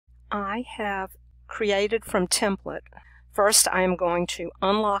I have created from template. First, I am going to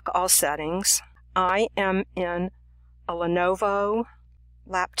unlock all settings. I am in a Lenovo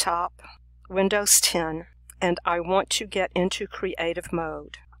Laptop, Windows 10, and I want to get into creative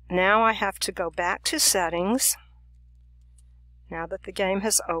mode. Now I have to go back to settings, now that the game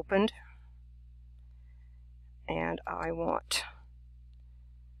has opened, and I want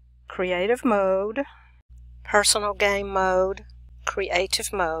creative mode, personal game mode,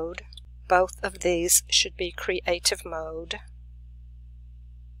 creative mode. Both of these should be creative mode.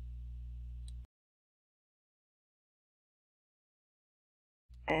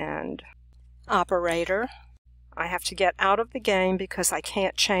 And operator. I have to get out of the game because I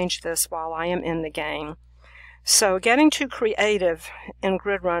can't change this while I am in the game. So getting to creative in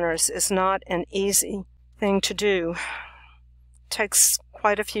Grid Runners is not an easy thing to do. It takes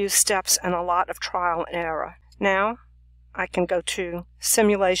quite a few steps and a lot of trial and error. Now I can go to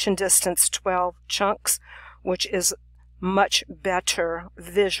simulation distance 12 chunks, which is much better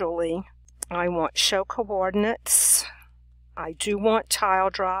visually. I want show coordinates. I do want tile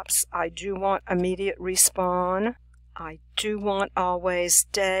drops. I do want immediate respawn. I do want always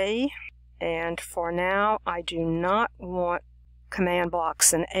day. And for now, I do not want command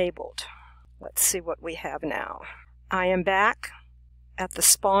blocks enabled. Let's see what we have now. I am back at the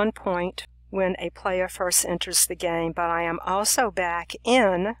spawn point when a player first enters the game, but I am also back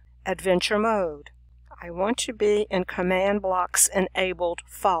in adventure mode. I want to be in command blocks enabled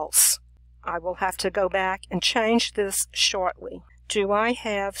false. I will have to go back and change this shortly. Do I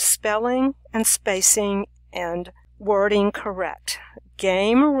have spelling and spacing and wording correct?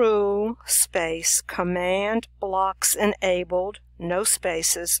 Game rule space command blocks enabled, no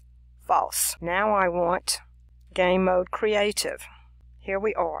spaces, false. Now I want game mode creative. Here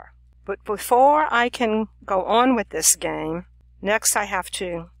we are. But before I can go on with this game, next I have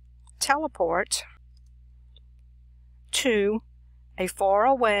to teleport to a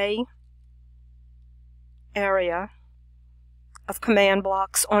faraway area of command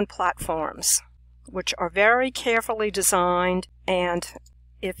blocks on platforms, which are very carefully designed, and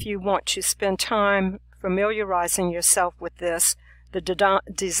if you want to spend time familiarizing yourself with this, the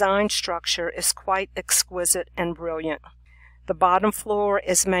design structure is quite exquisite and brilliant. The bottom floor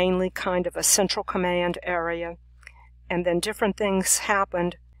is mainly kind of a central command area, and then different things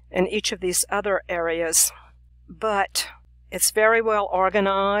happened in each of these other areas, but it's very well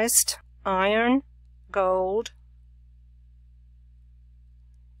organized. Iron, gold,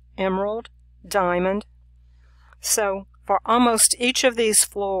 emerald, diamond. So for almost each of these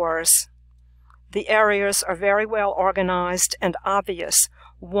floors, the areas are very well organized and obvious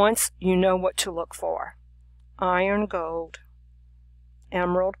once you know what to look for. Iron, gold,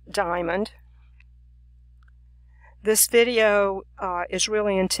 emerald, diamond. This video is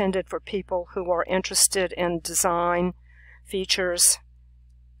really intended for people who are interested in design features,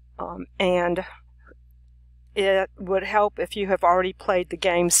 and it would help if you have already played the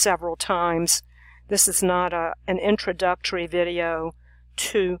game several times. This is not an introductory video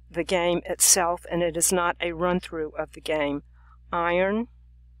to the game itself, and it is not a run-through of the game. Iron,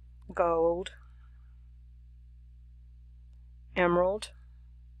 gold, emerald,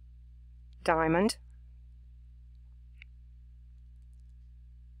 diamond.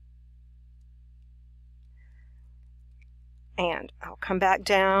 And I'll come back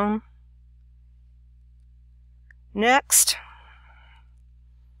down. Next,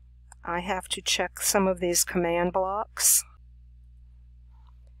 I have to check some of these command blocks.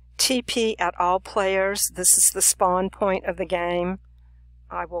 TP at all players. This is the spawn point of the game.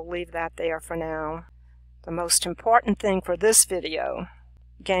 I will leave that there for now. The most important thing for this video,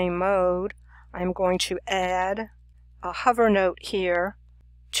 game mode, I'm going to add a hover note here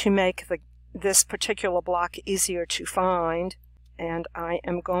to make this particular block easier to find, and I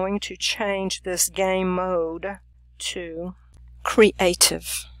am going to change this game mode to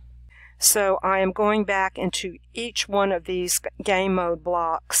creative. So I am going back into each one of these game mode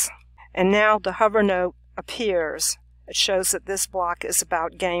blocks, and now the hover note appears. It shows that this block is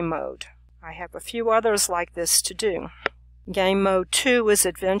about game mode. I have a few others like this to do. Game mode 2 is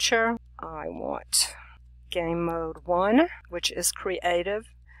adventure. I want game mode 1, which is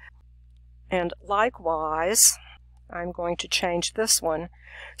creative. And likewise, I'm going to change this one.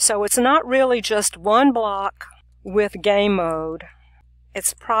 So it's not really just one block with game mode.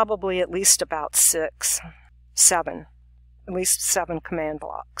 It's probably at least about 7 command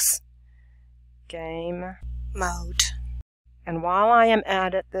blocks. Game mode. And while I am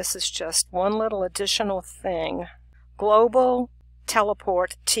at it, this is just one little additional thing. Global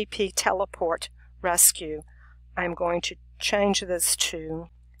teleport, TP teleport rescue. I'm going to change this to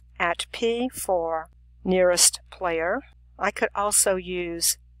 @P for nearest player. I could also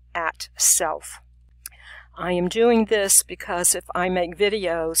use @self. I am doing this because if I make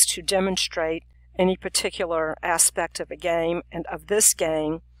videos to demonstrate any particular aspect of a game and of this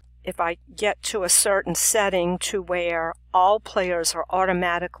game, if I get to a certain setting to where all players are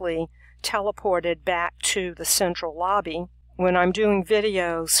automatically teleported back to the central lobby, when I'm doing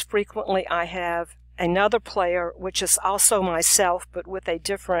videos, frequently I have another player, which is also myself, but with a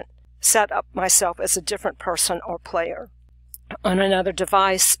different, set up myself as a different person or player on another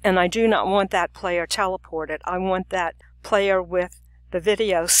device, and I do not want that player teleported. I want that player with the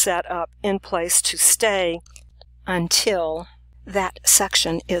video set up in place to stay until that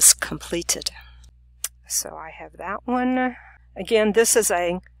section is completed. So I have that one. Again, this is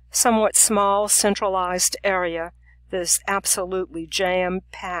a somewhat small centralized area that is absolutely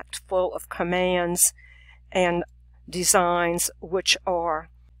jam-packed full of commands and designs which are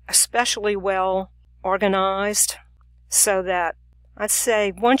especially well organized, so that I'd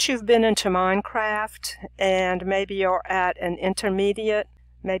say once you've been into Minecraft and maybe you're at an intermediate,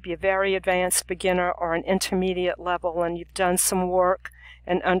 maybe a very advanced beginner or an intermediate level, and you've done some work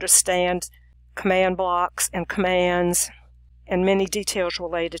and understand command blocks and commands and many details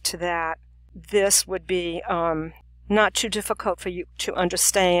related to that, this would be not too difficult for you to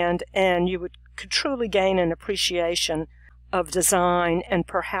understand, and you could truly gain an appreciation of design and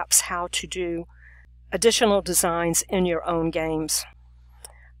perhaps how to do additional designs in your own games.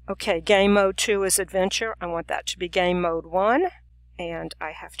 Okay, game mode 2 is adventure. I want that to be game mode 1. And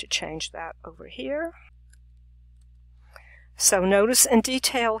I have to change that over here. So notice in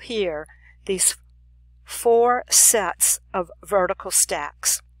detail here these 4 sets of vertical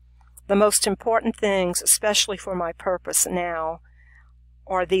stacks. The most important things, especially for my purpose now,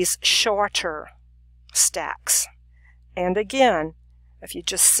 are these shorter stacks. And again, if you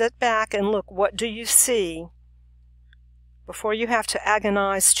just sit back and look, what do you see? Before you have to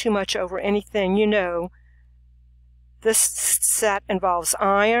agonize too much over anything, you know, this set involves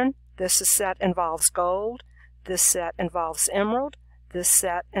iron, this set involves gold, this set involves emerald, this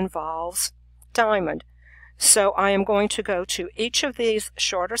set involves diamond. So I am going to go to each of these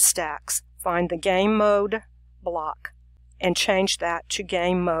shorter stacks, find the game mode block, and change that to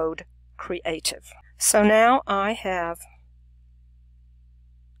game mode creative. So now I have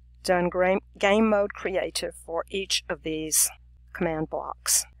done game mode creative for each of these command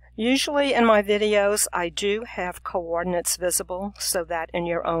blocks. Usually in my videos I do have coordinates visible so that in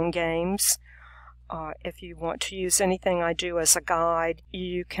your own games, if you want to use anything I do as a guide,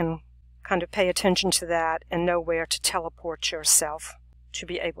 you can kind of pay attention to that and know where to teleport yourself to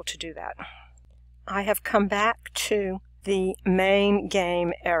be able to do that. I have come back to the main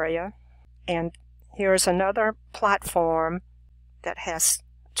game area, and here's another platform that has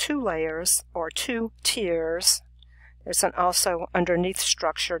 2 layers or 2 tiers. There's an also underneath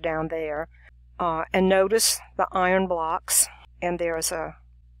structure down there. And notice the iron blocks, and there's a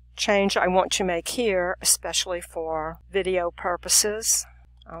change I want to make here, especially for video purposes.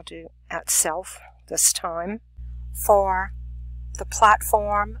 I'll do @self this time. For the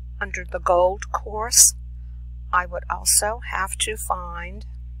platform under the gold course, I would also have to find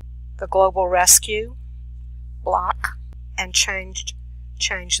the global rescue block and change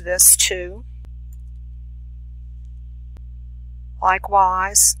this to.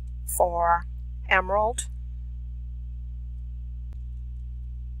 Likewise for emerald,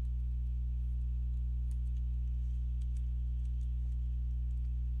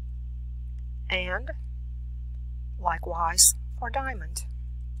 and likewise for diamond.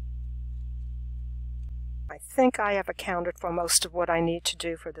 I think I have accounted for most of what I need to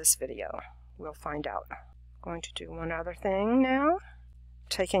do for this video. We'll find out. I'm going to do one other thing now.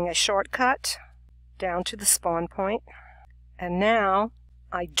 Taking a shortcut down to the spawn point. And now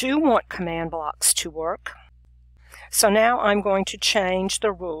I do want command blocks to work. So now I'm going to change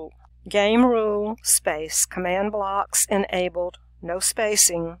the rule. Game rule space command blocks enabled, no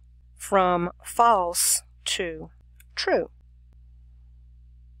spacing, from false to true.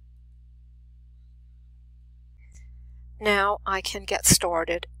 Now I can get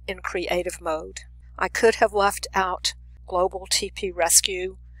started in creative mode. I could have left out global TP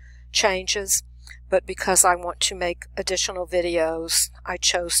rescue changes, but because I want to make additional videos, I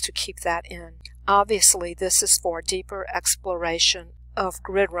chose to keep that in. Obviously, this is for deeper exploration of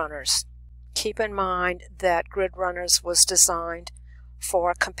Grid Runners. Keep in mind that Grid Runners was designed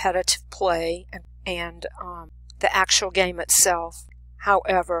for competitive play and the actual game itself.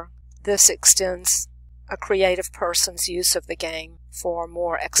 However, this extends a creative person's use of the game for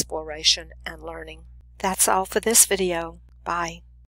more exploration and learning. That's all for this video. Bye.